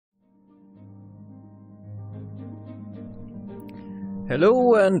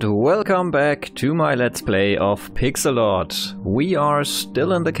Hello and welcome back to my Let's Play of Pixelot. We are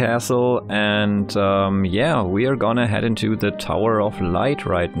still in the castle and yeah, we are gonna head into the Tower of Light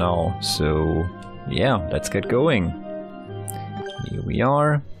right now. So yeah, let's get going. Here we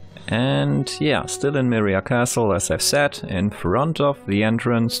are. And yeah, still in Miria Castle, as I've said, in front of the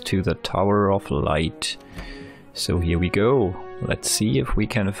entrance to the Tower of Light. So here we go. Let's see if we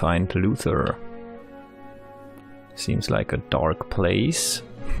can find Luther. Seems like a dark place.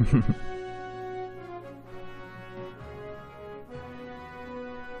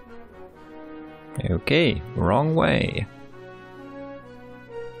 Okay, wrong way.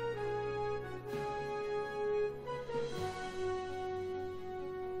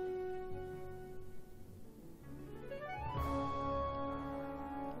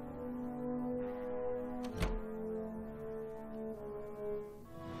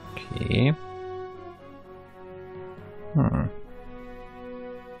 Okay.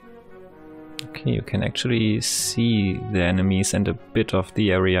 Okay, you can actually see the enemies and a bit of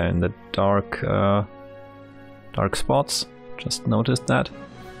the area in the dark spots. Just noticed that.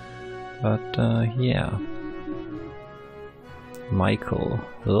 But yeah. Michael,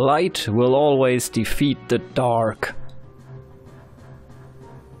 light will always defeat the dark.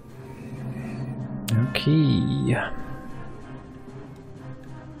 Okay.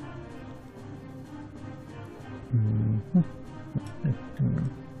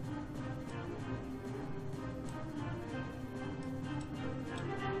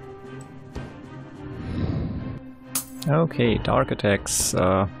 Okay, dark attacks,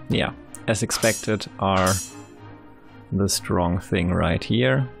 yeah, as expected, are the strong thing right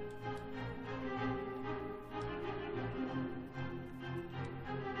here.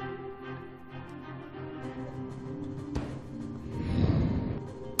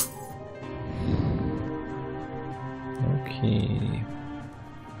 Okay.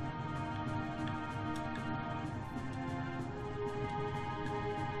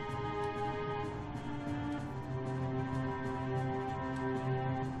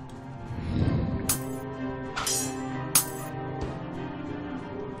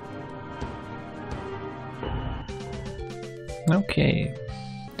 Okay.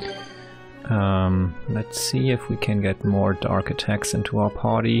 Let's see if we can get more dark attacks into our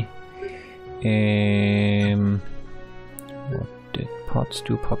party. What did Pots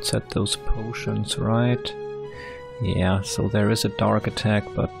do? Pots had those potions, right? Yeah, so there is a dark attack,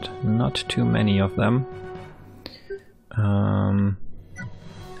 but not too many of them. I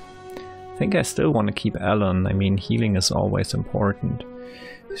think I still want to keep Alan. I mean, healing is always important.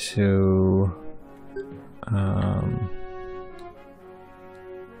 So...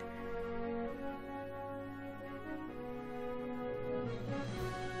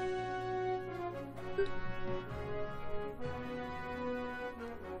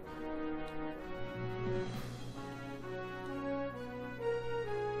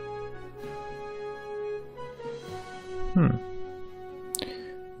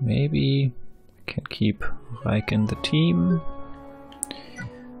 maybe I can keep Reich in the team.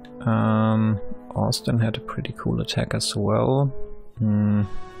 Austin had a pretty cool attack as well.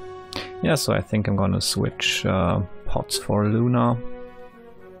 Yeah, so I think I'm gonna switch Pots for Luna.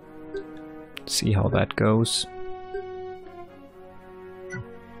 See how that goes.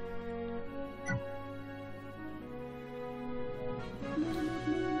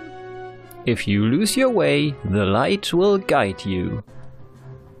 If you lose your way, the light will guide you.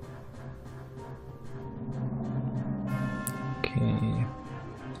 Okay.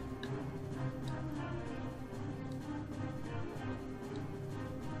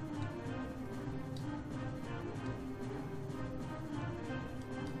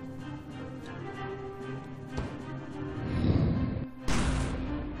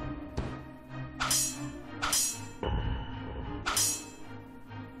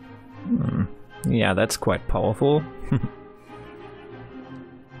 Yeah, that's quite powerful.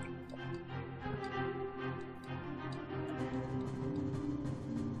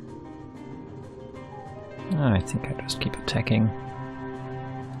 I think I just keep attacking.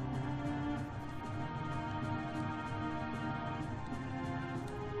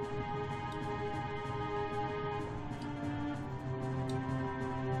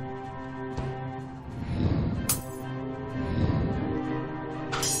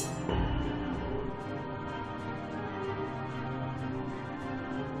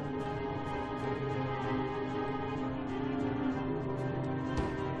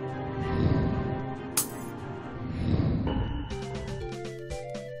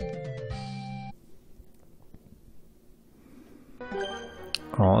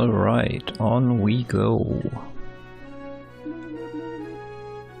 Alright, on we go.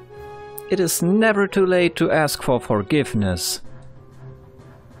 it is never too late to ask for forgiveness.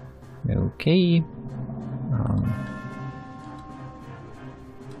 Okay.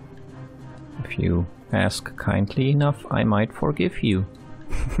 If you ask kindly enough, I might forgive you.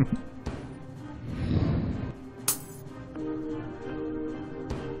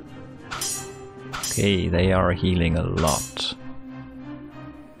 Okay, they are healing a lot.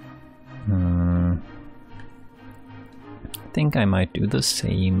 I think I might do the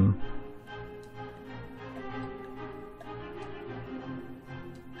same.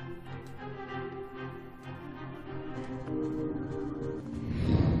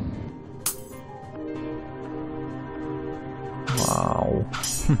 Wow.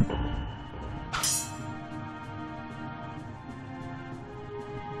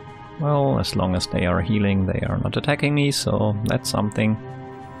 Well, as long as they are healing, they are not attacking me, so that's something.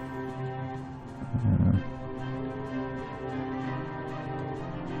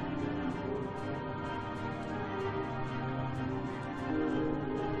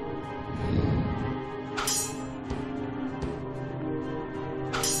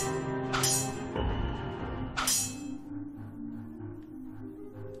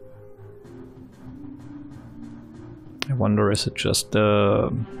 I wonder, is it just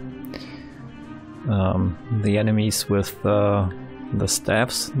the enemies with the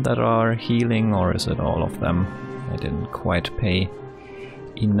staffs that are healing, or is it all of them? I didn't quite pay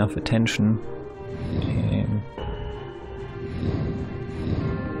enough attention.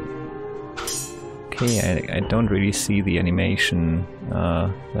 Okay, I don't really see the animation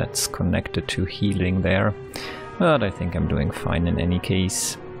that's connected to healing there, but I think I'm doing fine in any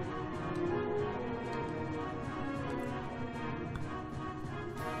case.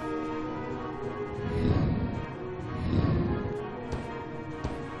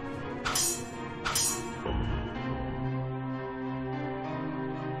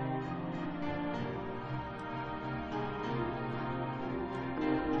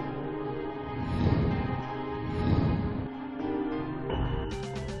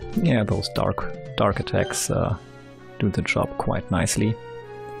 Yeah, those dark attacks do the job quite nicely.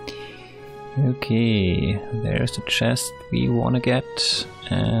 Okay, there's the chest we want to get,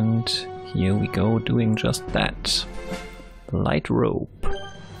 and here we go doing just that. Light rope.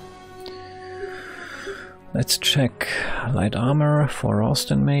 Let's check light armor for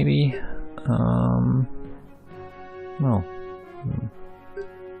Austin, maybe. No.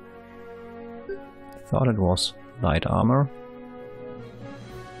 Thought it was light armor.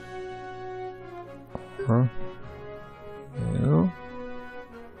 No.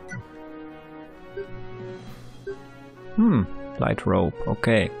 Light rope,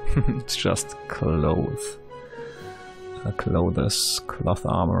 okay. It's just clothes. Cloth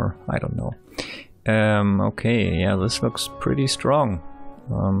armor, I don't know. Okay, yeah, this looks pretty strong.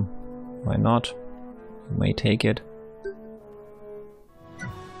 Why not? You may take it.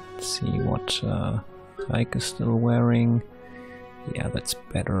 Let's see what Ike is still wearing. Yeah, that's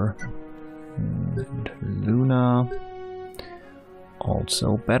better. And Luna,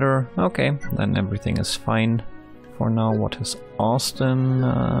 also better. Okay, then everything is fine for now. What has Austin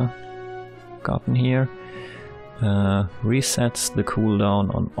gotten here? Resets the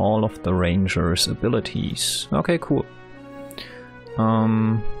cooldown on all of the Ranger's abilities. Okay, cool.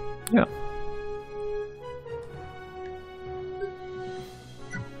 Yeah.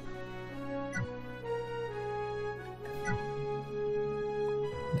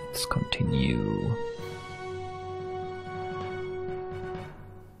 Let's continue.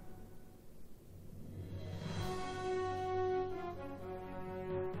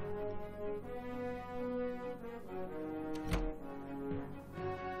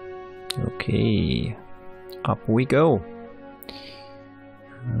 Okay, up we go.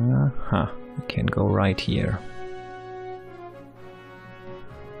 We can go right here.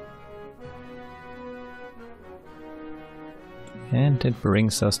 And it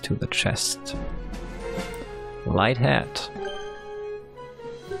brings us to the chest. Light hat.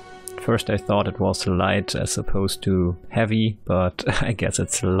 First I thought it was light as opposed to heavy, but I guess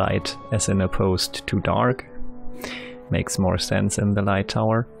it's light as in opposed to dark. Makes more sense in the light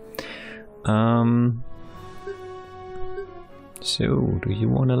tower. So, do you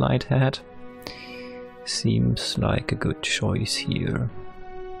want a light hat? Seems like a good choice here.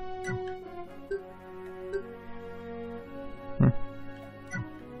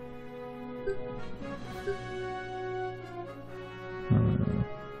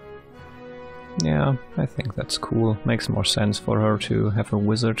 Yeah, I think that's cool. Makes more sense for her to have a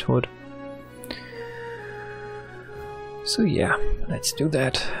wizard hood. So yeah, let's do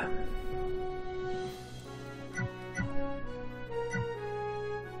that.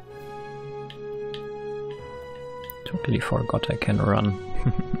 Totally forgot I can run.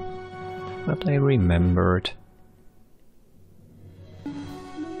 But I remembered.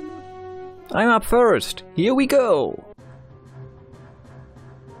 I'm up first! Here we go!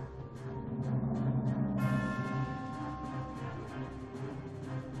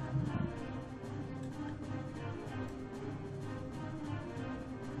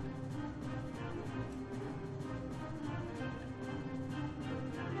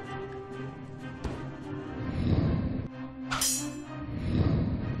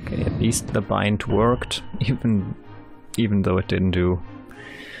 Okay, at least the bind worked, even though it didn't do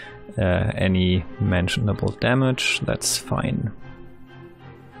any mentionable damage. That's fine.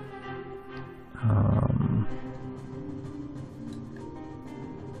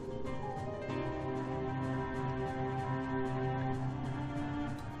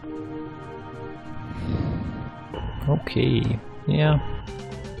 Okay, yeah,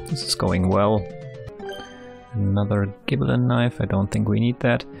 this is going well. Another Gibelin knife, I don't think we need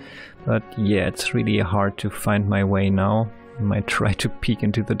that. But yeah, it's really hard to find my way now. I might try to peek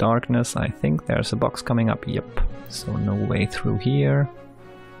into the darkness. I think there's a box coming up, yep. So no way through here.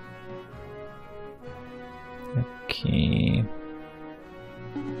 Okay.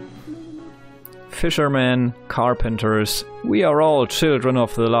 Fishermen, carpenters, we are all children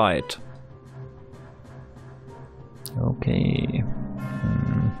of the light. Okay.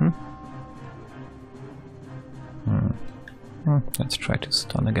 Let's try to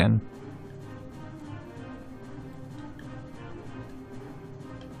stun again.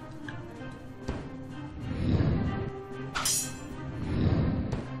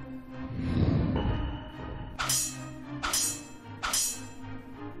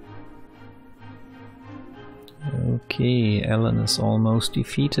 Okay, Ellen is almost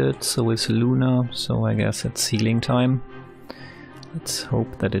defeated, so is Luna, so I guess it's healing time. Let's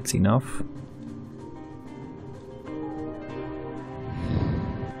hope that it's enough.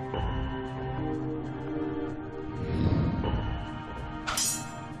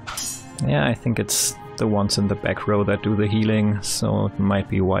 Yeah, I think it's the ones in the back row that do the healing, so it might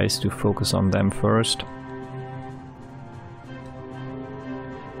be wise to focus on them first.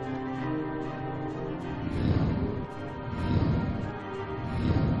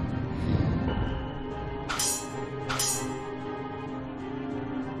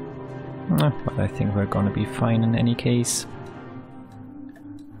 But I think we're gonna be fine in any case.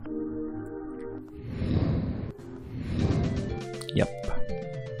 Yep.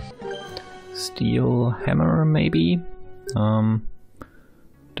 Steel hammer, maybe?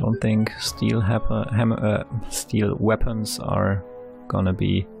 Don't think steel steel weapons are gonna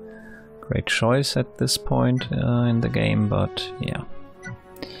be a great choice at this point in the game, but yeah.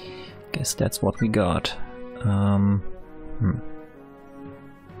 Guess that's what we got.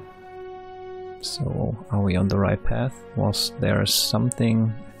 So, are we on the right path? Was there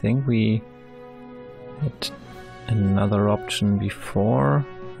something? I think we had another option before.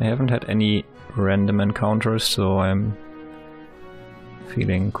 I haven't had any random encounters, so I'm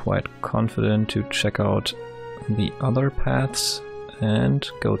feeling quite confident to check out the other paths and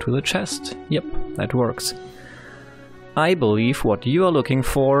go to the chest. Yep, that works. I believe what you are looking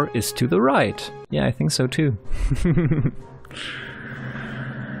for is to the right. Yeah, I think so too.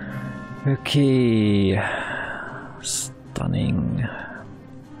 Okay, stunning.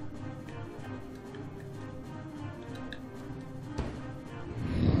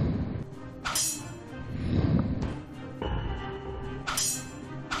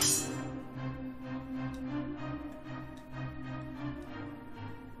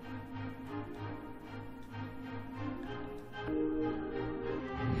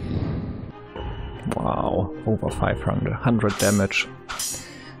 Wow, over 500 damage.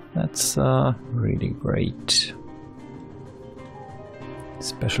 That's really great,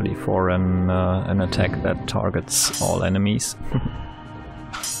 especially for an attack that targets all enemies.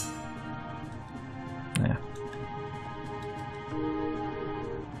 Yeah.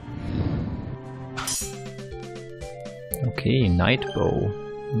 Okay, night bow.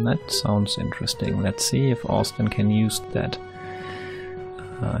 That sounds interesting. Let's see if Austin can use that.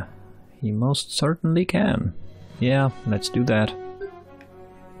 He most certainly can. Yeah, let's do that.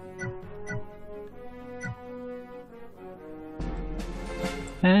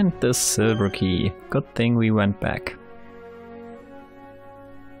 And the silver key. Good thing we went back.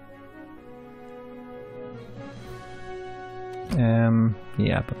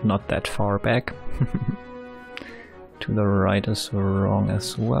 Yeah, but not that far back. To the right is wrong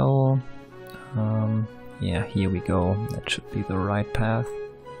as well. Yeah, here we go. That should be the right path.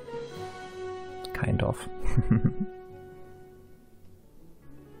 Kind of.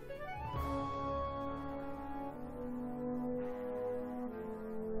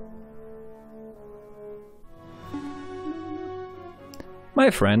 My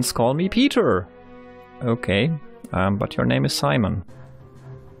friends call me Peter. Okay, but your name is Simon.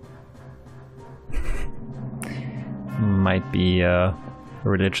 Might be a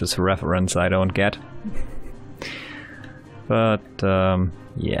religious reference I don't get. But,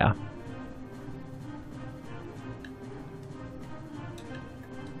 yeah.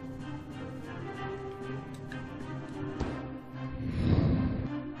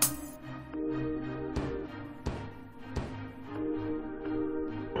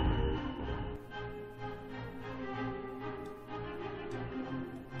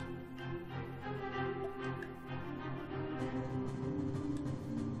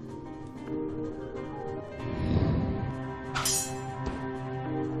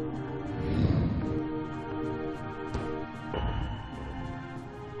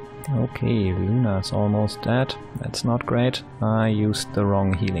 Okay, Luna's almost dead. That's not great. I used the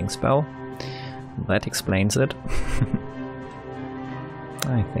wrong healing spell. That explains it.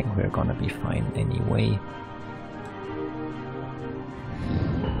 I think we're gonna be fine anyway.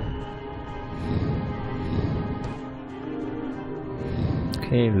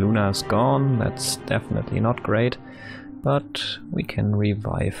 Okay, Luna's gone. That's definitely not great. But we can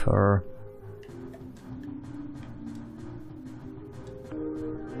revive her.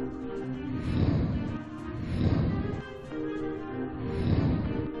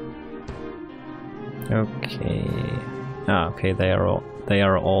 Okay. Okay, they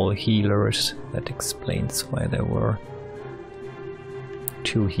are all healers. That explains why there were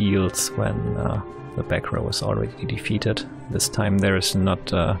 2 heals when the back row was already defeated. This time there is not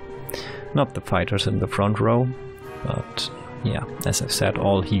the fighters in the front row, but yeah, as I've said,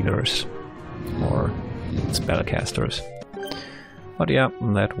 all healers or spellcasters. But yeah,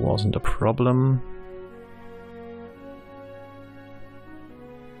 that wasn't a problem.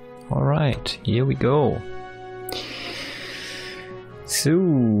 Alright, here we go. So,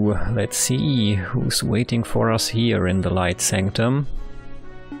 let's see who's waiting for us here in the Light Sanctum.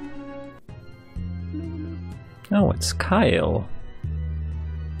 Oh, it's Kyle.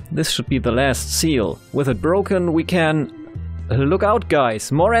 This should be the last seal. With it broken, we can... Look out, guys!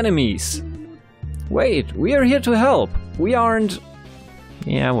 More enemies! Wait, we are here to help! We aren't...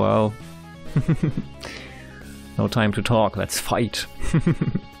 Yeah, well... No time to talk, let's fight!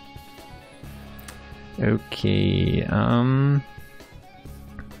 Okay,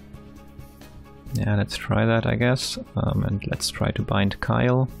 yeah, let's try that, I guess. And let's try to bind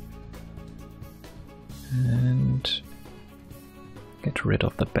Kyle. And get rid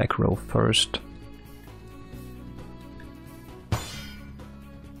of the back row first.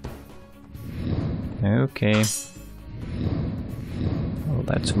 Okay. Well,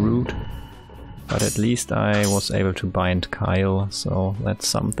 that's rude. But at least I was able to bind Kyle, so that's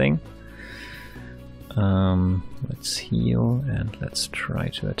something. Let's heal and let's try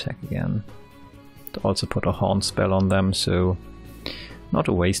to attack again. Also put a horn spell on them, so not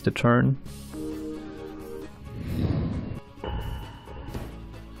a wasted turn.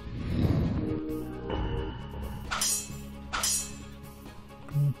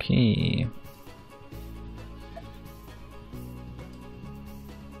 Okay.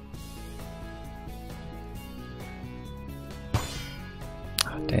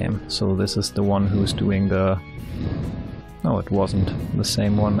 Damn, so this is the one who's doing the... No, it wasn't the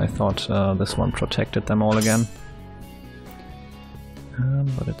same one. I thought this one protected them all again.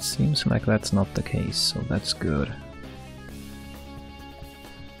 But it seems like that's not the case, so that's good.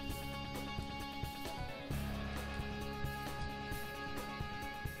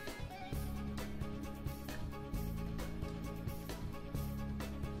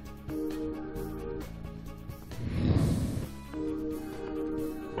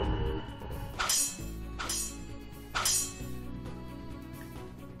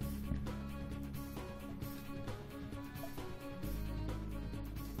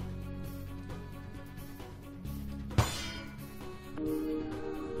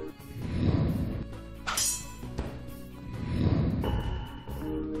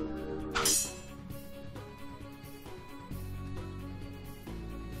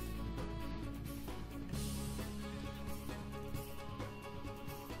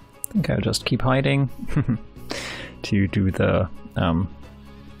 I think I'll just keep hiding to do the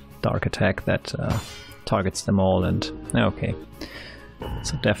dark attack that targets them all, and okay.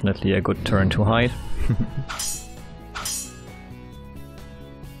 So definitely a good turn to hide.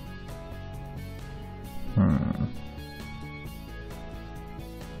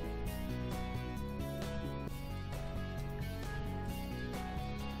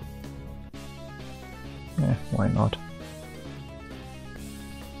 Yeah, why not?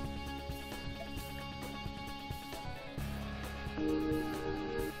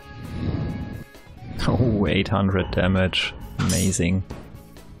 Oh, 800 damage. Amazing.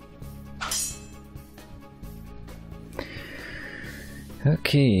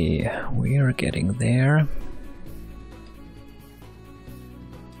 Okay, we're getting there.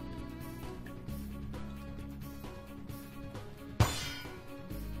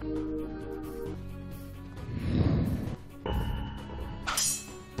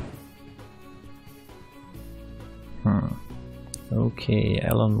 Okay,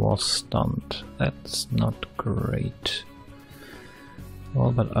 Alan was stunned. That's not great.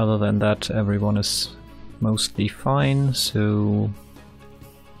 Well, but other than that, everyone is mostly fine, so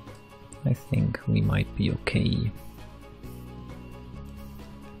I think we might be okay.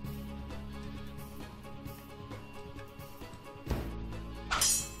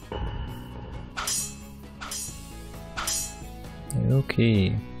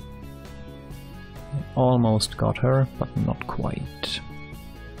 Okay. Almost got her, but not quite.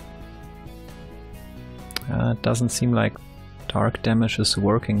 It doesn't seem like dark damage is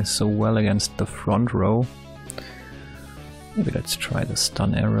working so well against the front row. Maybe let's try the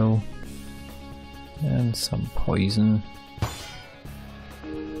stun arrow. And some poison.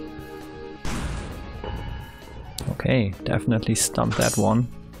 Okay, definitely stunned that one.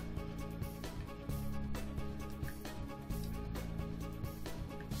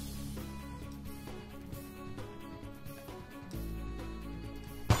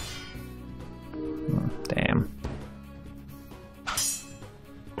 Damn.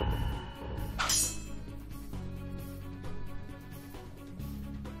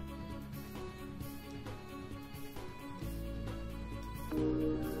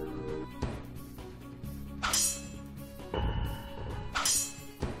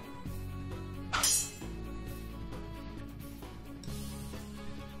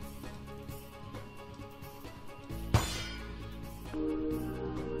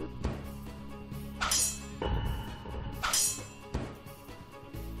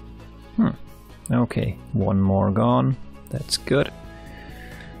 Okay, one more gone. That's good.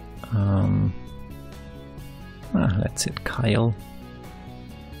 Let's hit Kyle.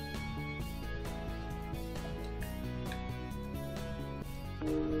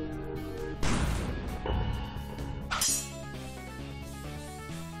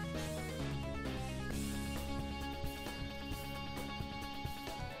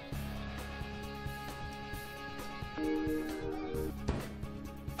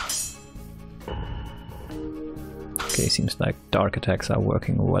 Okay, seems like dark attacks are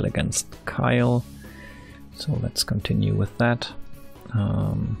working well against Kyle, so let's continue with that.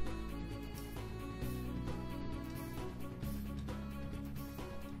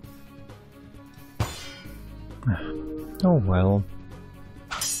 Oh well.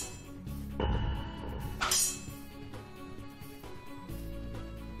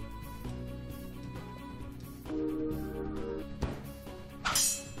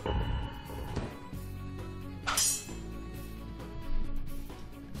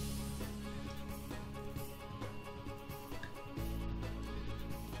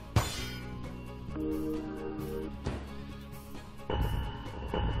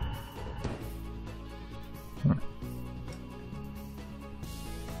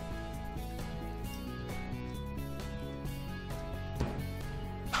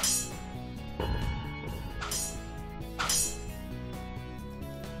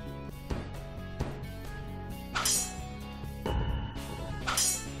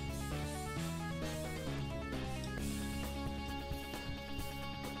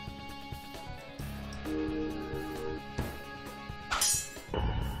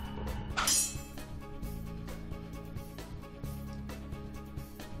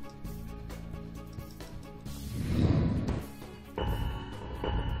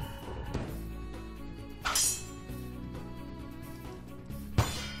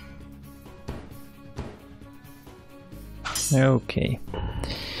 Okay.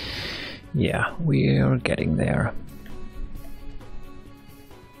 Yeah, we're getting there.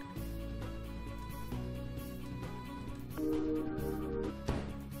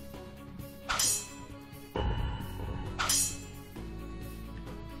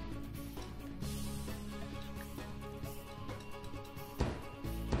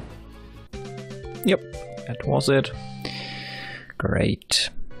 Yep, that was it. Great.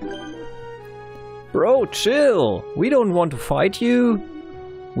 Bro, chill! We don't want to fight you!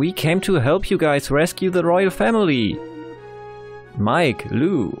 We came to help you guys rescue the royal family! Mike,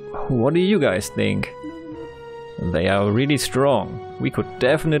 Lou, what do you guys think? They are really strong. We could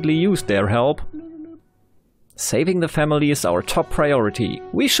definitely use their help. Saving the family is our top priority.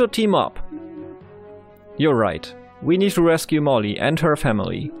 We should team up. You're right. We need to rescue Molly and her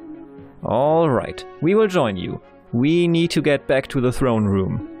family. Alright, we will join you. We need to get back to the throne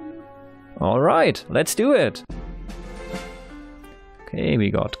room. Alright, let's do it! Okay,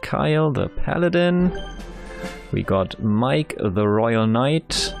 we got Kyle the Paladin. We got Mike the Royal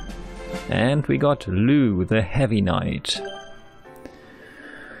Knight. And we got Lou the Heavy Knight.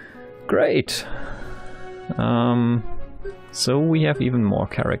 Great! So we have even more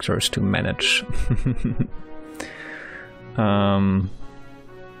characters to manage.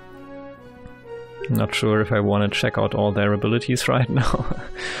 Not sure if I want to check out all their abilities right now.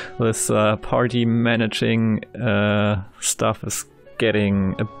 This party managing stuff is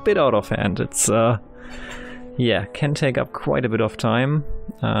getting a bit out of hand. It's yeah, can take up quite a bit of time.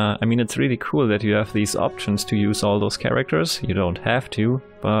 I mean, it's really cool that you have these options to use all those characters. You don't have to,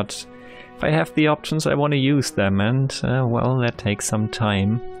 but if I have the options, I want to use them, and well, that takes some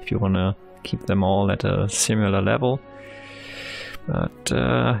time if you want to keep them all at a similar level. But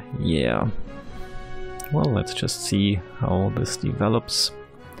yeah. Well, let's just see how this develops.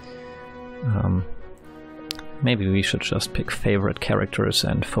 Maybe we should just pick favorite characters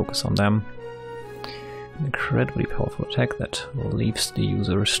and focus on them. An incredibly powerful attack that leaves the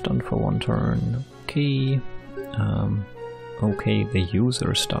user stunned for 1 turn. Okay. Okay, the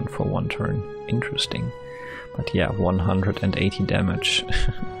user stunned for 1 turn. Interesting. But yeah, 180 damage.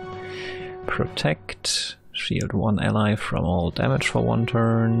 Protect. Shield 1 ally from all damage for 1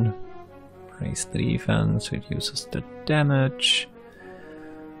 turn. Raise the defense, reduces the damage.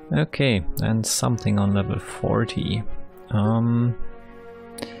 Okay, and something on level 40.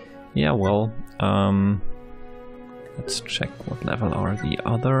 Yeah, well, let's check what level are the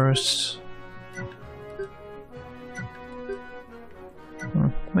others.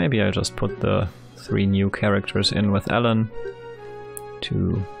 Maybe I just put the 3 new characters in with Alan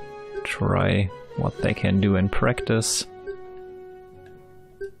to try what they can do in practice.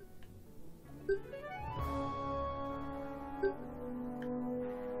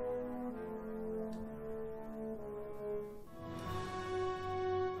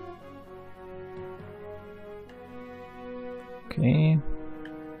 Okay,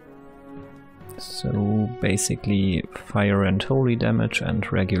 so basically fire and holy damage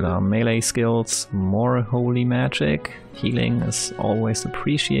and regular melee skills, more holy magic, healing is always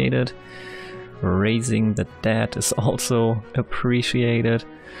appreciated, raising the dead is also appreciated,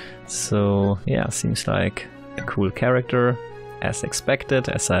 so yeah, seems like a cool character, as expected,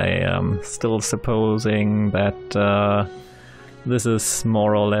 as I am still supposing that this is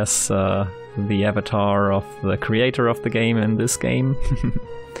more or less the avatar of the creator of the game in this game.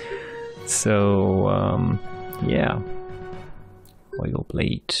 So, yeah. Royal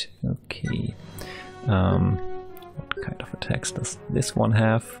Blade, okay. What kind of attacks does this one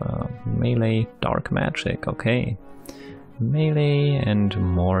have? Melee, dark magic, okay. Melee and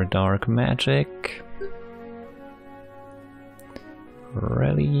more dark magic.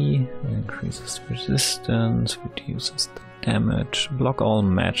 Rally, increases resistance, reduces the damage, block all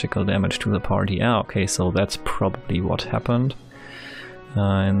magical damage to the party. Ah, okay, so that's probably what happened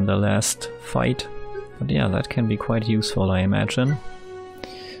in the last fight. But yeah, that can be quite useful, I imagine.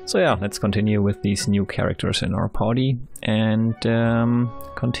 So yeah, let's continue with these new characters in our party and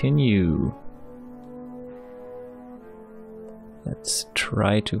continue. Let's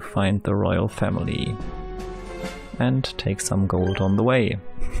try to find the royal family and take some gold on the way.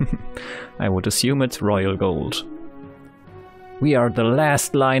 I would assume it's royal gold. We are the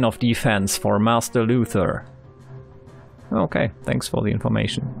last line of defense for Master Luther. Okay, thanks for the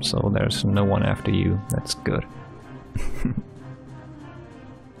information. So there's no one after you. That's good.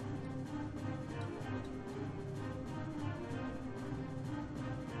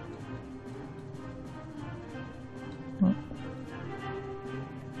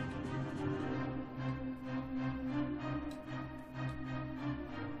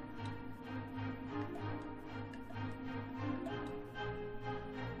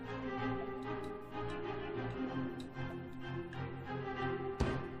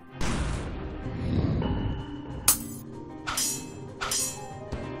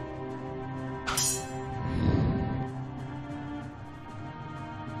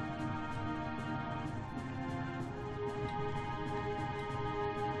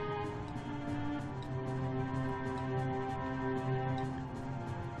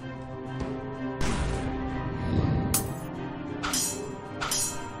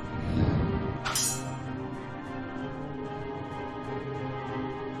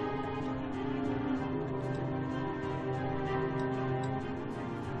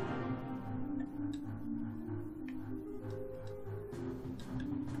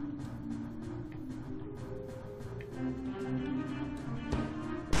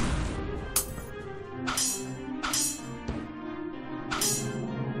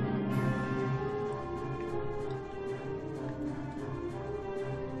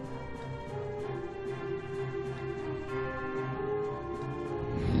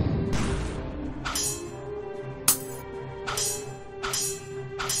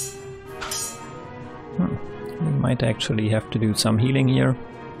 Might actually have to do some healing here.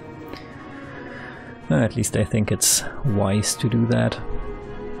 At least I think it's wise to do that.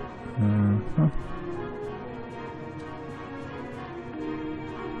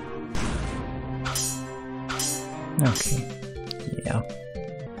 Okay, yeah.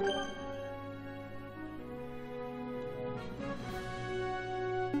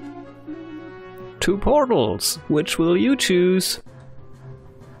 Two portals! Which will you choose?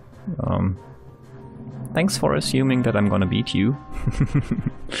 Thanks for assuming that I'm gonna beat you.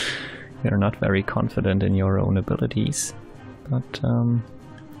 You're not very confident in your own abilities. But,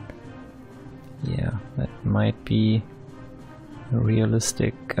 yeah, that might be a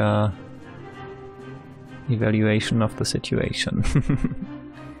realistic evaluation of the situation.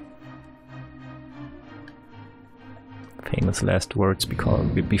 Famous last words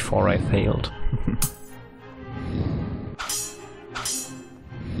before I failed.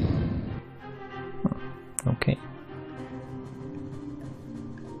 Okay.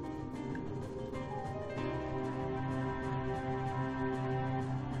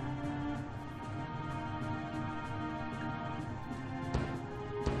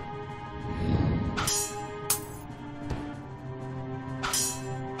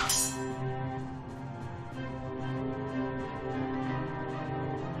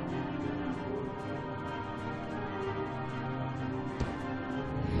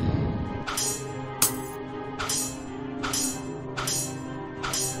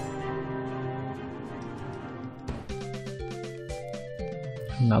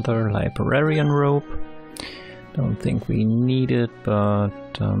 Another librarian rope. Don't think we need it, but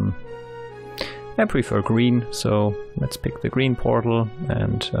I prefer green, so let's pick the green portal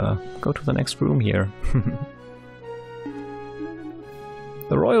and go to the next room here.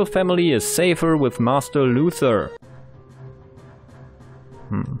 The royal family is safer with Master Luther.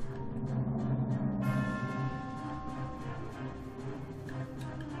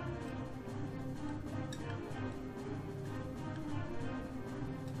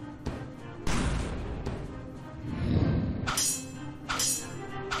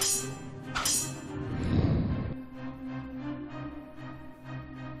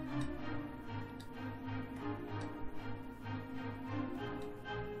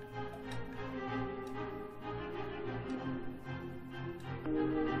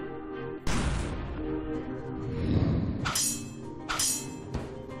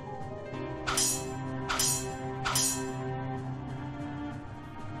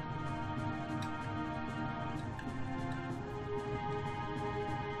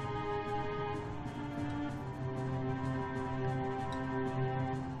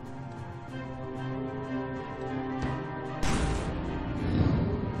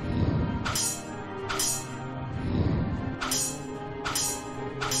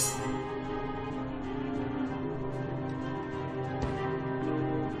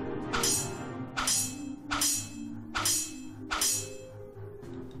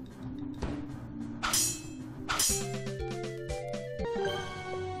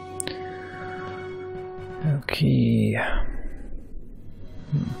 Okay.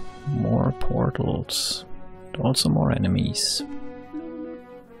 More portals. And also more enemies.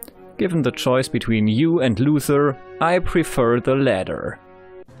 Given the choice between you and Luther, I prefer the latter.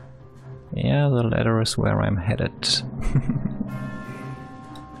 Yeah, the latter is where I'm headed.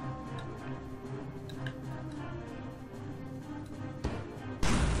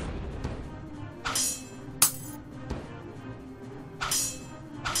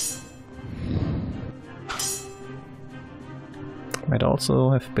 Might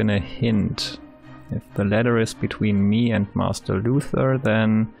also have been a hint. If the ladder is between me and Master Luther,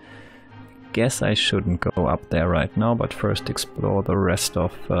 then I guess I shouldn't go up there right now, but first explore the rest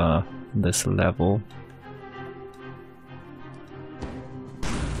of this level.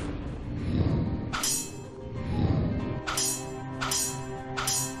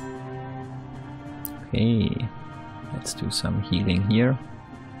 Okay, let's do some healing here.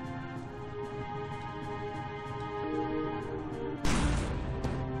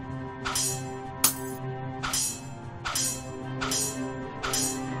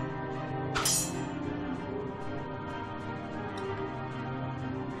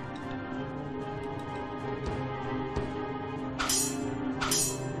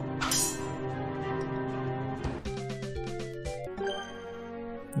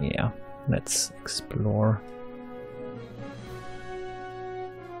 Yeah, let's explore.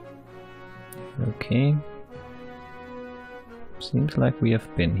 Okay. Seems like we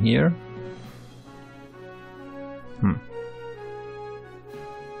have been here.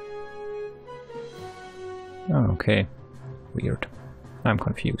 Oh, okay. Weird. I'm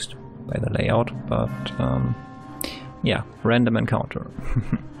confused by the layout, but Yeah, random encounter.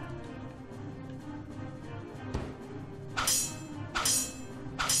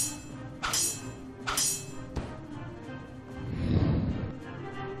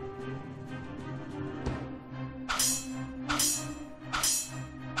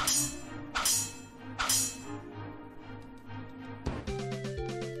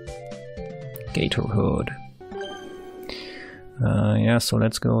 Gatorhood. Yeah, so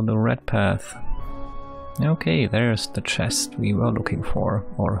let's go the red path. Okay, there's the chest we were looking for,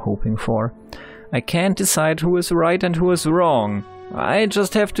 or hoping for. I can't decide who is right and who is wrong. I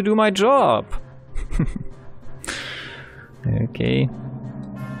just have to do my job. Okay.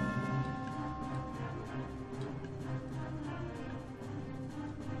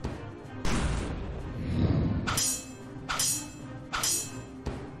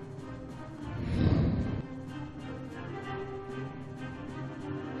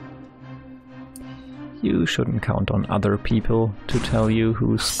 You shouldn't count on other people to tell you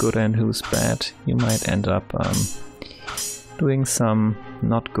who's good and who's bad. You might end up doing some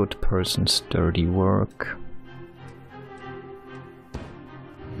not good person's dirty work.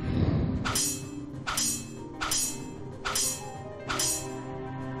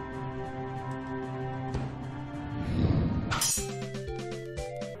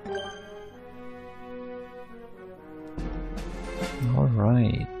 All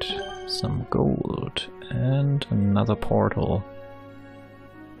right. Some gold and another portal.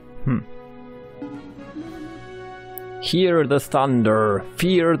 Hear the thunder,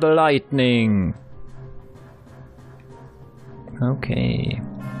 fear the lightning. Okay.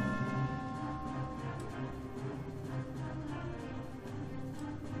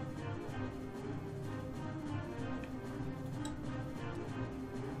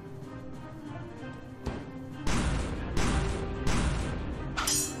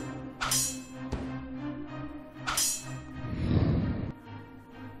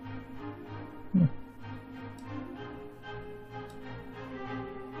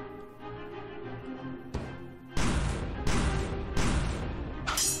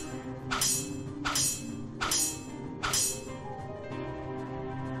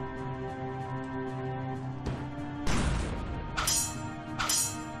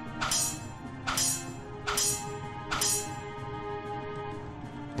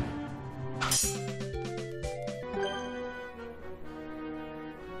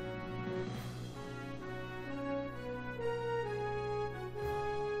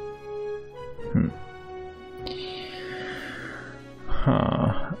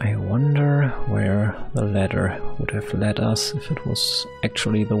 I wonder where the ladder would have led us if it was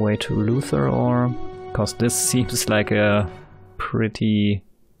actually the way to Luther, or... because this seems like a pretty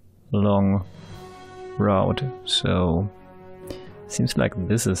long route, so seems like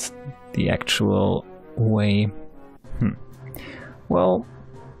this is the actual way. Well,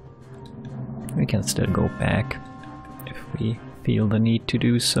 we can still go back if we feel the need to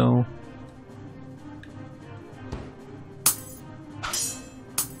do so.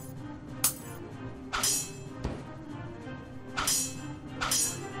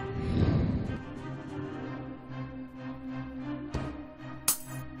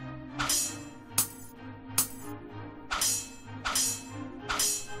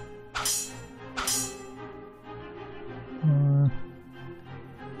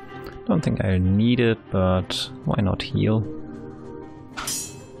 Don't think I need it, but why not heal?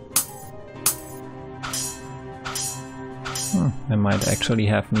 I might actually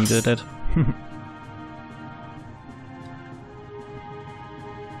have needed it.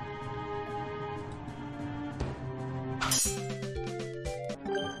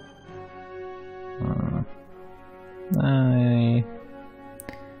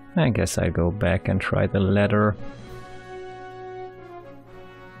 I guess I go back and try the ladder.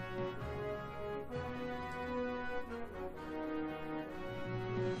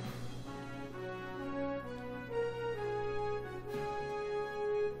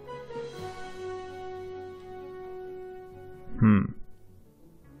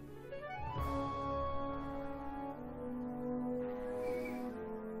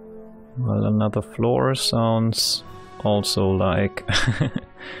 Well, another floor sounds also like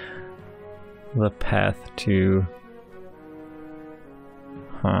the path to...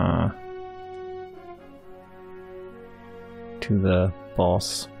 to the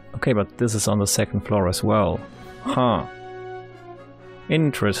boss. Okay, but this is on the second floor as well.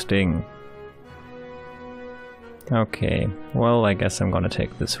 Interesting. Okay, well, I guess I'm gonna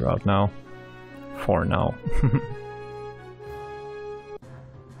take this route now. For now.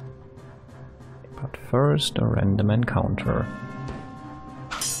 But first, a random encounter.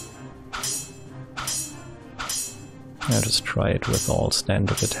 I'll just try it with all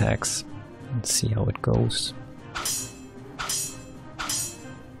standard attacks and see how it goes.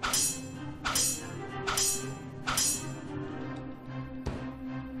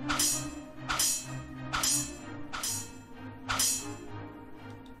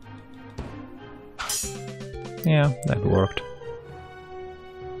 Yeah, that worked.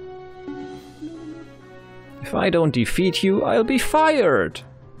 If I don't defeat you, I'll be fired!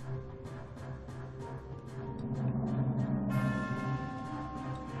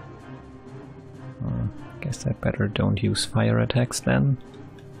 Guess I better don't use fire attacks then.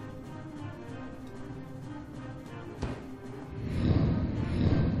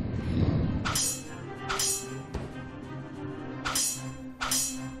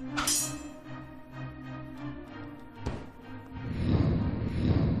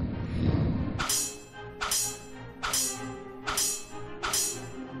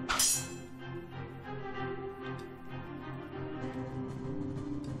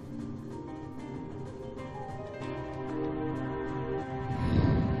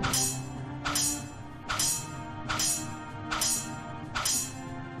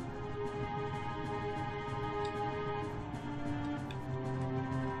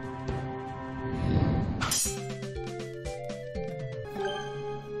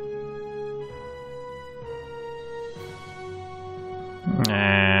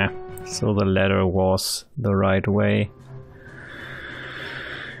 So the ladder was the right way,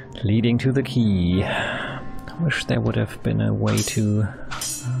 leading to the key. I wish there would have been a way to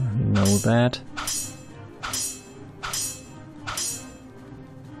know that.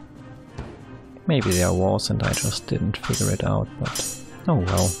 Maybe there was and I just didn't figure it out, but oh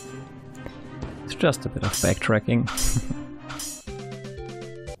well. It's just a bit of backtracking.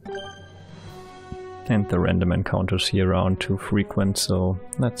 And the random encounters here aren't too frequent, so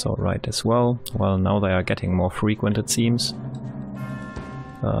that's alright as well. Well, now they are getting more frequent, it seems.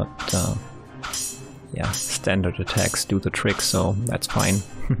 But yeah, standard attacks do the trick, so that's fine.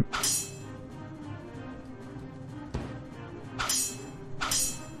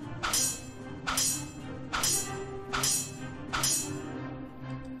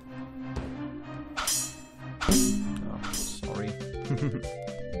 Oh, sorry.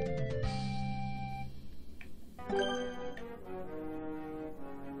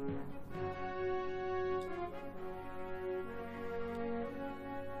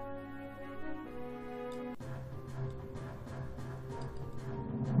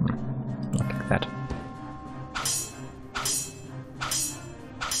 That.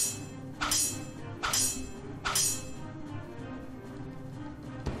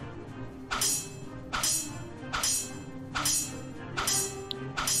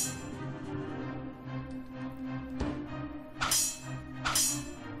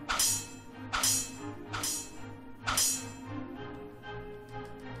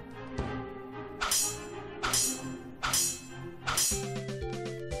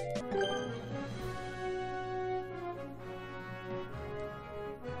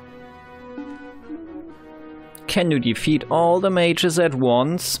 Can you defeat all the mages at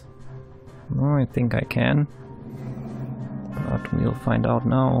once? Oh, I think I can. But we'll find out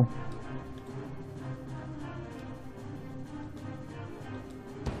now.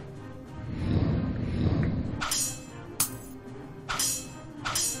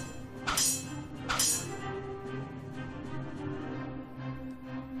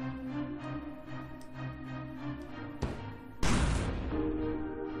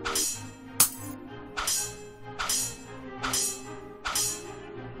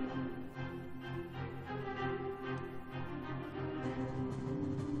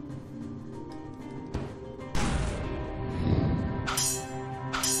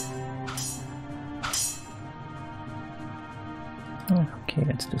 Okay,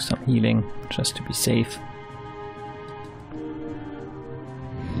 let's do some healing, just to be safe.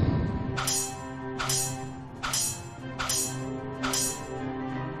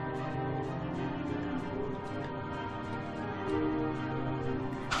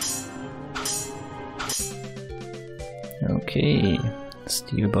 Okay,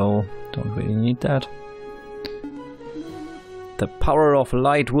 steel bow, don't really need that. The power of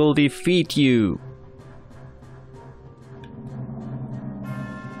light will defeat you!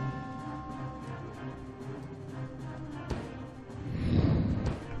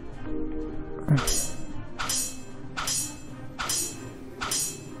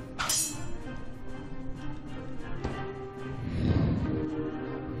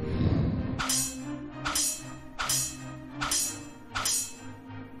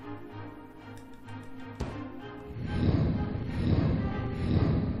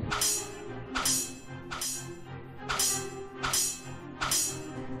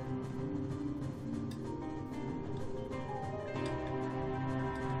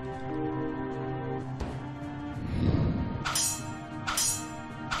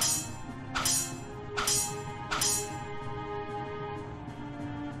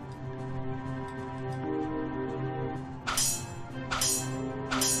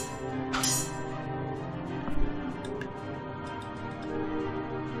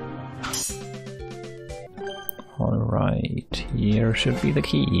 Right, here should be the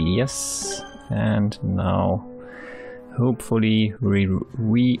key, yes. And now, hopefully we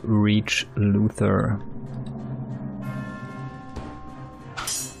reach Luther.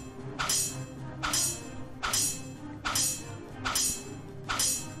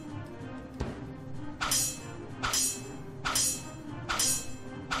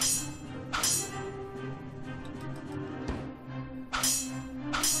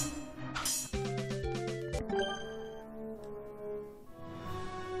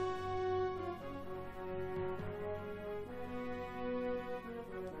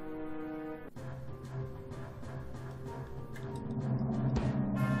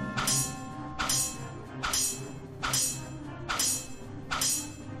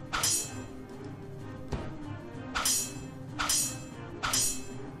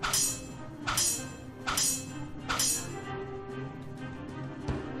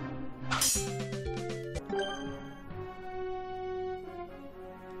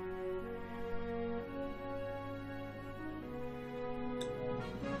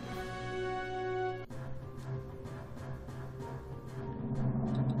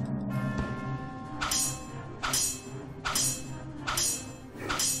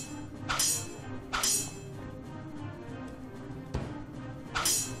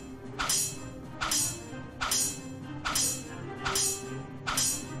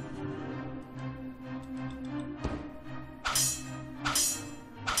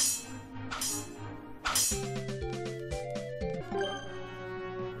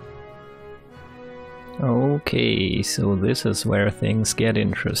 Okay, so this is where things get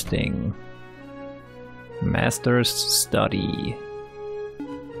interesting. Master's Study.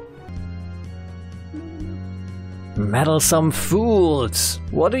 Meddlesome fools!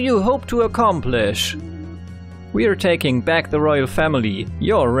 What do you hope to accomplish? We are taking back the royal family.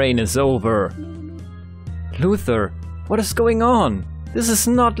 Your reign is over. Luther, what is going on? This is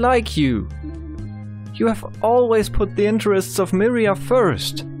not like you. You have always put the interests of Myria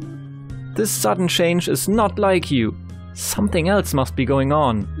first. This sudden change is not like you. Something else must be going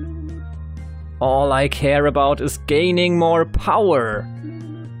on. All I care about is gaining more power.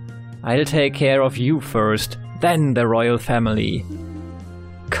 I'll take care of you first, then the royal family.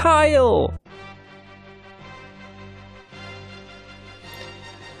 Kyle!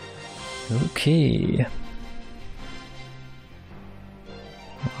 Okay.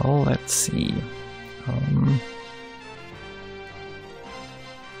 Well, let's see.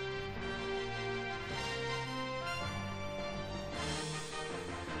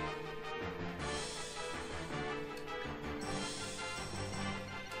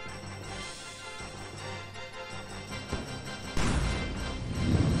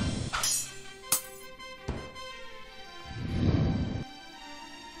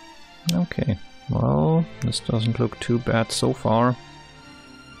 Okay, well, this doesn't look too bad so far.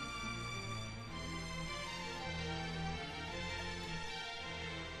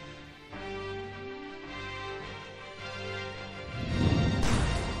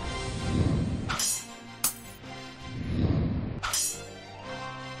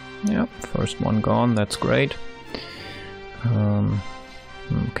 Yep, first one gone, that's great.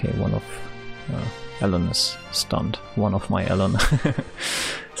 Okay, one of Ellen is stunned. One of my Ellen.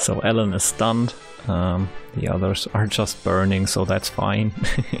 So Ellen is stunned. The others are just burning, so that's fine.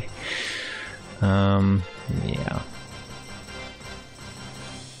 Yeah.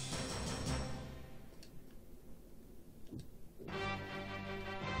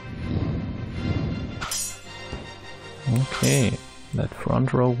 Okay, that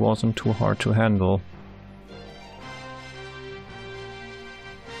front row wasn't too hard to handle.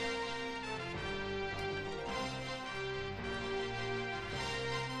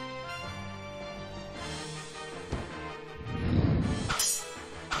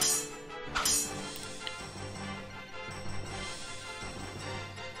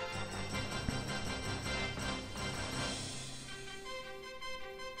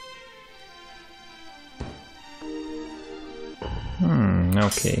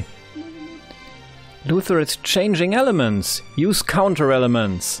 Okay. Luther is changing elements. Use counter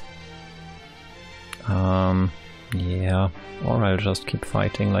elements. Yeah. Or I'll just keep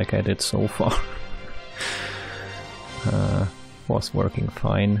fighting like I did so far. Was working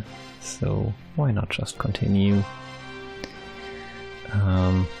fine. So why not just continue?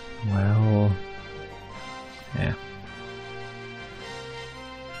 Well... yeah.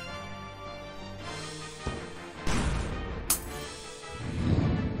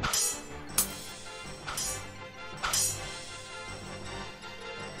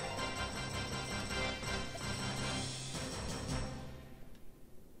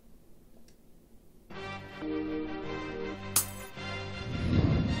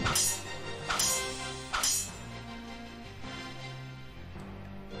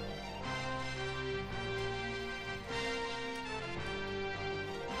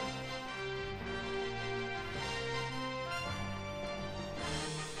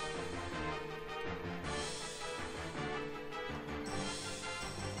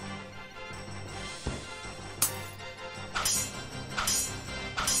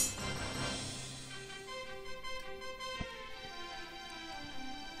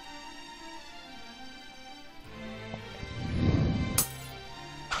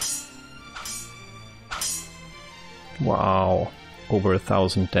 Wow, over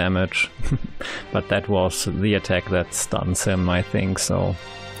 1000 damage. But that was the attack that stuns him, I think, so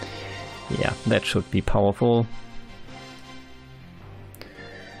yeah, that should be powerful.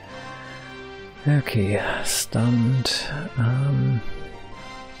 Okay, stunned.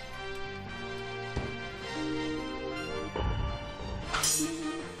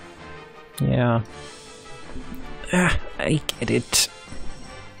 Yeah. I get it.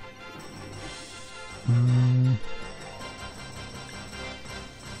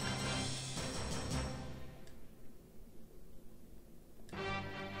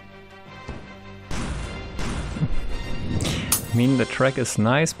 I mean, the track is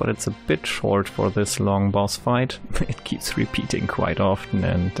nice, but it's a bit short for this long boss fight. It keeps repeating quite often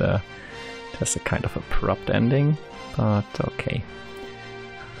and it has a kind of abrupt ending, but okay.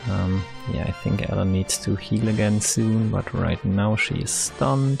 Yeah, I think Ella needs to heal again soon, but right now she is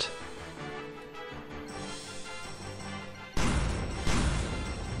stunned.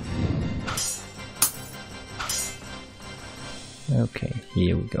 Okay,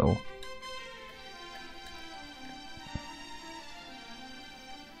 here we go.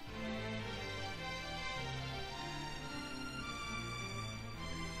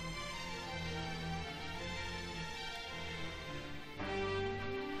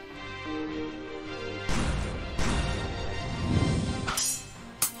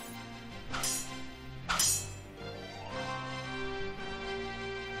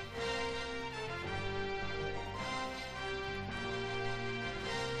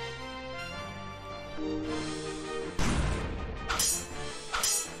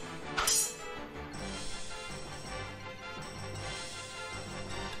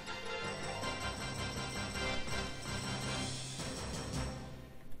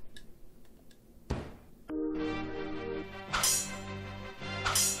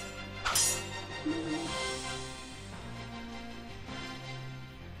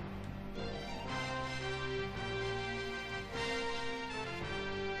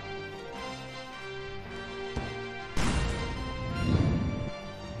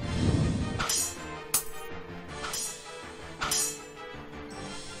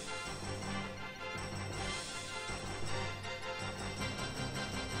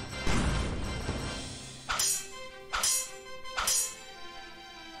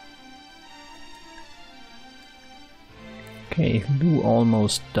 Okay, Lou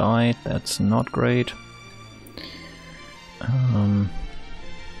almost died, that's not great.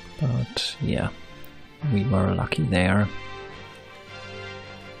 But yeah, we were lucky there.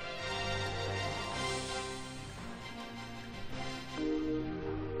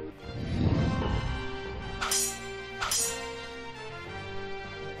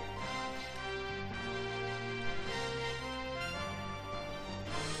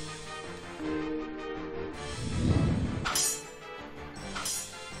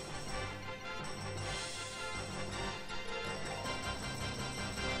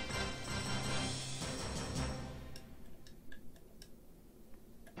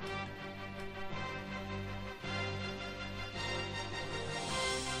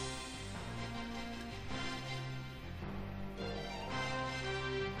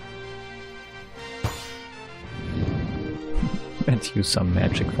 Let's use some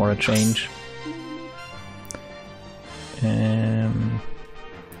magic for a change. Yeah.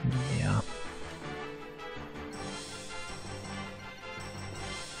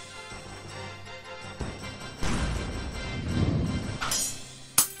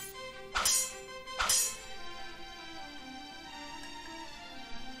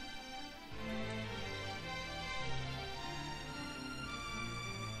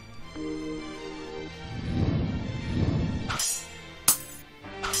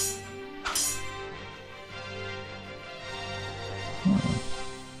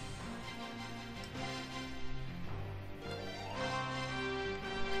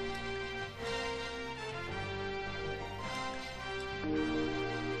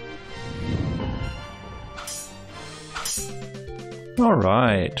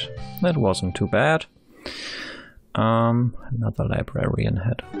 Alright, that wasn't too bad. Another librarian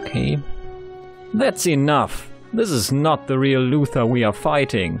head, okay. That's enough! This is not the real Luther we are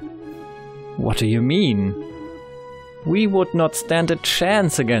fighting. What do you mean? We would not stand a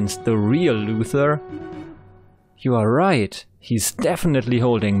chance against the real Luther. You are right, he's definitely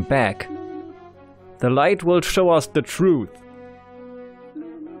holding back. The light will show us the truth.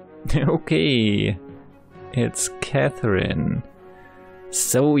 Okay, it's Catherine.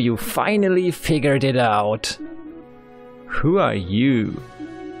 So you finally figured it out. Who are you?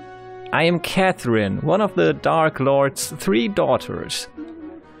 I am Catherine, one of the Dark Lord's 3 daughters.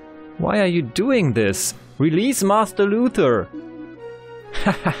 Why are you doing this? Release Master Luther!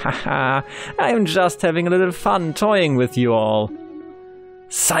 Ha ha ha ha! I'm just having a little fun toying with you all.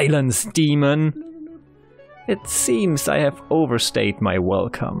 Silence, demon! It seems I have overstayed my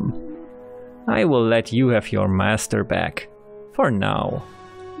welcome. I will let you have your master back. For now.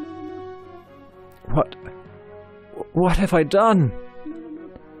 What have I done?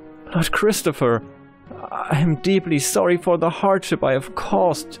 Lord Christopher, I am deeply sorry for the hardship I have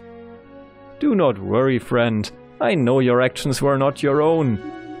caused. Do not worry, friend. I know your actions were not your own.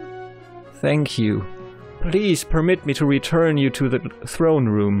 Thank you. Please permit me to return you to the throne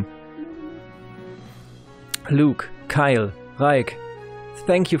room. Luke, Kyle, Reik,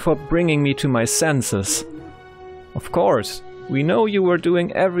 thank you for bringing me to my senses. Of course, we know you were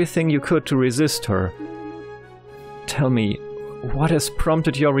doing everything you could to resist her. Tell me, what has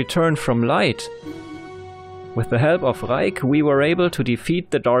prompted your return from light? With the help of Reik, we were able to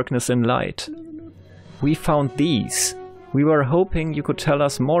defeat the darkness in light. We found these. We were hoping you could tell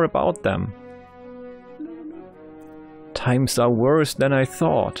us more about them. Times are worse than I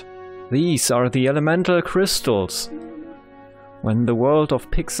thought. These are the elemental crystals. When the world of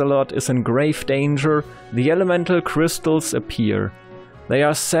Pixelot is in grave danger, the elemental crystals appear. They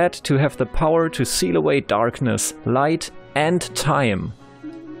are said to have the power to seal away darkness, light, and time.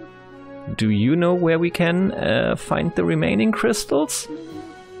 Do you know where we can find the remaining crystals?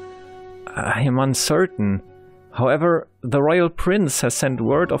 I am uncertain. However, the Royal Prince has sent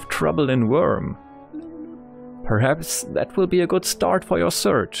word of trouble in Worm. Perhaps that will be a good start for your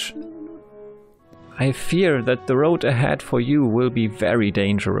search. I fear that the road ahead for you will be very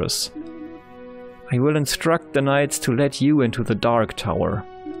dangerous. I will instruct the knights to let you into the Dark Tower.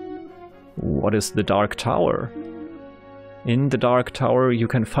 What is the Dark Tower? In the Dark Tower you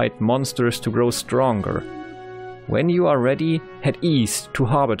can fight monsters to grow stronger. When you are ready, head east to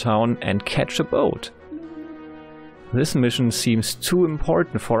Harbor Town and catch a boat. This mission seems too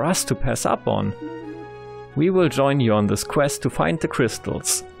important for us to pass up on. We will join you on this quest to find the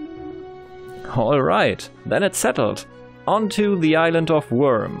crystals. Alright, then it's settled. On to the island of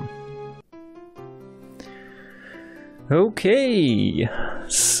Worm. Okay,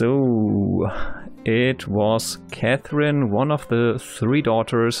 so it was Catherine, one of the 3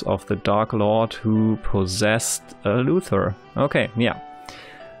 daughters of the Dark Lord who possessed Luther. Okay, yeah.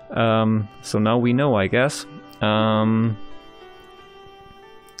 So now we know, I guess.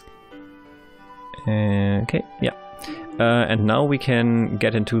 Okay, yeah. And now we can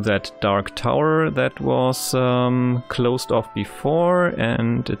get into that Dark Tower that was closed off before,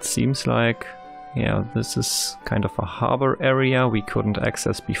 and it seems like, yeah, this is kind of a harbor area we couldn't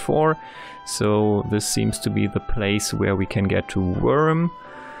access before, so this seems to be the place where we can get to Worm.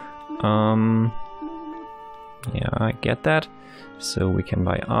 Yeah, I get that. So we can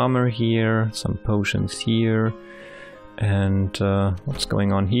buy armor here, some potions here, and what's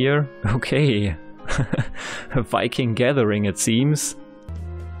going on here? Okay. A Viking gathering, it seems.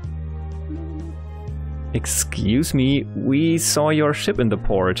 Excuse me, we saw your ship in the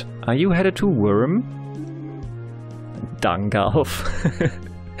port. Are you headed to Worm? Dungalf.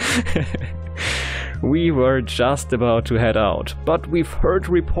 We were just about to head out, but we've heard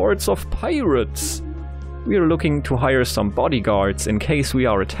reports of pirates. We're looking to hire some bodyguards in case we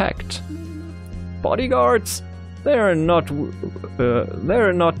are attacked. Bodyguards? They're not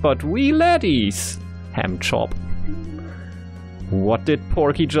but wee laddies. Ham chop. What did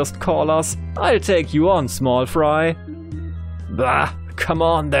Porky just call us? I'll take you on, small fry. Bah, come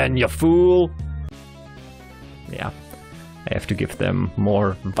on then, you fool. Yeah, I have to give them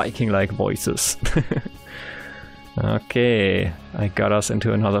more Viking-like voices. Okay, I got us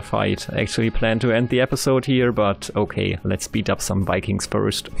into another fight. I actually planned to end the episode here, but okay, let's beat up some Vikings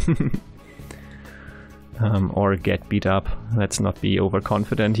first. Or get beat up. Let's not be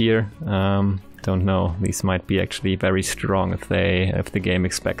overconfident here. Don't know. These might be actually very strong if the game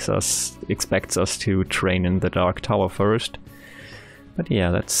expects us to train in the Dark Tower first. But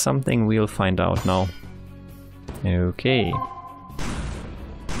yeah, that's something we'll find out now. Okay.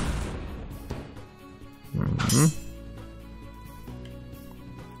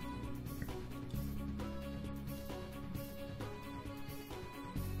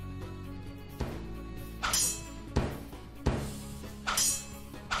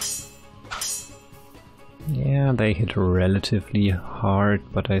 Yeah, they hit relatively hard,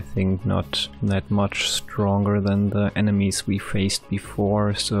 but I think not that much stronger than the enemies we faced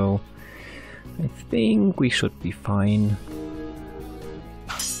before, so I think we should be fine.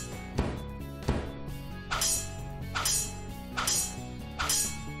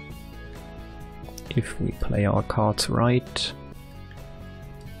 If we play our cards right.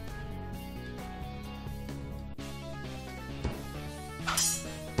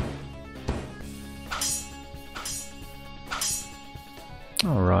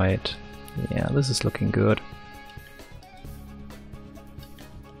 Alright. Yeah, this is looking good.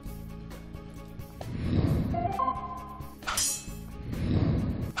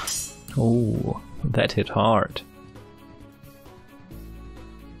 Oh, that hit hard.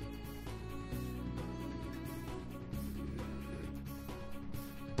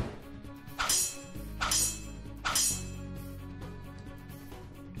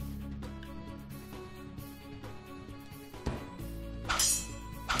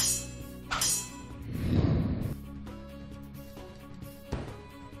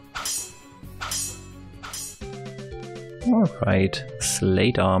 Alright,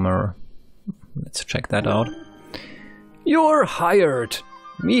 slate armor. Let's check that out. You're hired!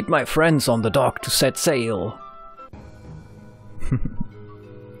 Meet my friends on the dock to set sail.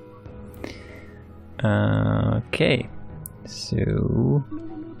 Okay, so...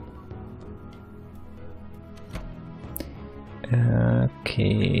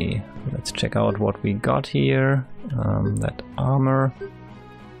 Okay, let's check out what we got here. That armor.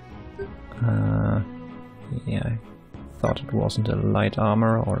 Yeah, I thought it wasn't a light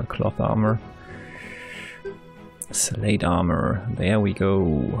armor or a cloth armor. Slate armor, there we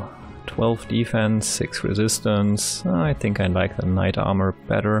go. 12 defense, 6 resistance. I think I like the knight armor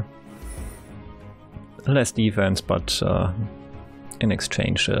better. Less defense, but in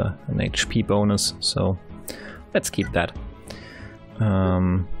exchange an HP bonus, so let's keep that.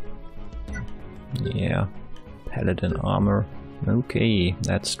 Yeah, paladin armor. Okay,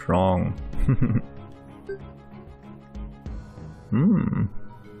 that's strong.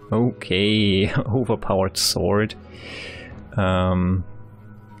 Okay, overpowered sword. Yeah,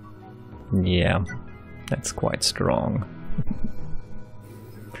 that's quite strong.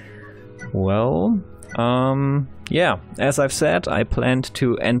 Well, yeah, as I've said, I planned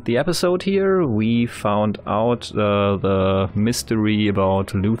to end the episode here. We found out the mystery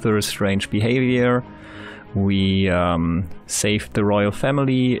about Luther's strange behavior. We saved the royal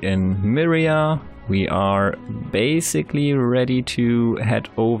family in Myria. We are basically ready to head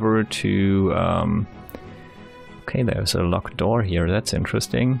over to... Okay, there's a locked door here, that's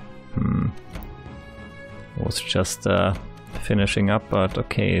interesting. Was just finishing up, but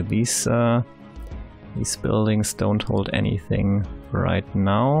okay, these buildings don't hold anything right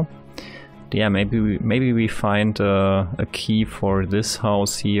now. Yeah, maybe we find a key for this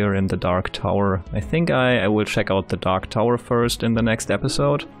house here in the Dark Tower. I think I will check out the Dark Tower first in the next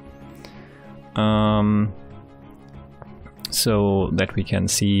episode. So that we can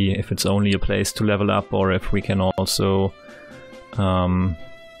see if it's only a place to level up or if we can also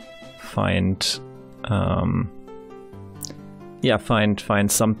find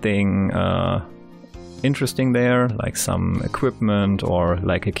something interesting there, like some equipment or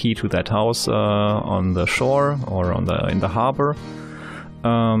like a key to that house on the shore or in the harbor.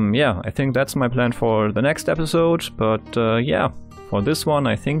 Yeah, I think that's my plan for the next episode, but yeah. For this one,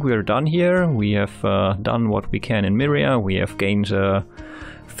 I think we're done here. We have done what we can in Myria. We have gained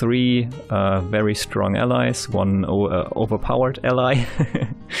 3 very strong allies, 1 overpowered ally,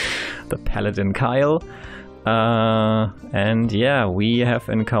 the Paladin Kyle. And yeah, we have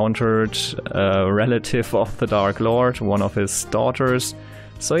encountered a relative of the Dark Lord, one of his daughters.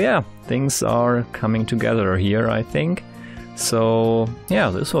 So yeah, things are coming together here, I think. So yeah,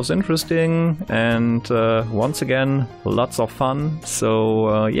 this was interesting and once again, lots of fun.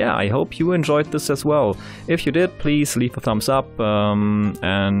 So yeah, I hope you enjoyed this as well. If you did, please leave a thumbs up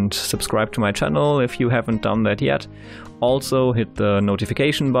and subscribe to my channel if you haven't done that yet. Also hit the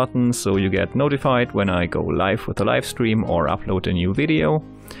notification button so you get notified when I go live with a live stream or upload a new video.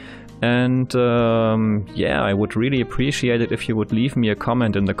 And yeah, I would really appreciate it if you would leave me a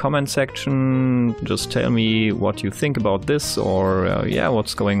comment in the comment section. Just tell me what you think about this or yeah,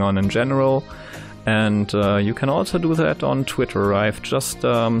 what's going on in general. And you can also do that on Twitter. I've just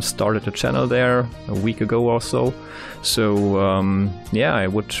started a channel there a week ago or so. So yeah, I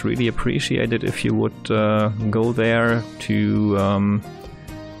would really appreciate it if you would go there to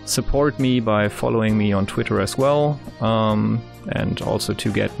support me by following me on Twitter as well. And also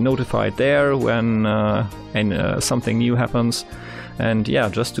to get notified there when something new happens. And yeah,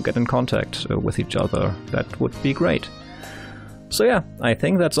 just to get in contact with each other. That would be great. So yeah, I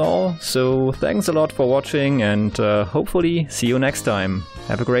think that's all. So thanks a lot for watching and hopefully see you next time.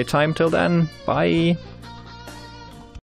 Have a great time till then. Bye!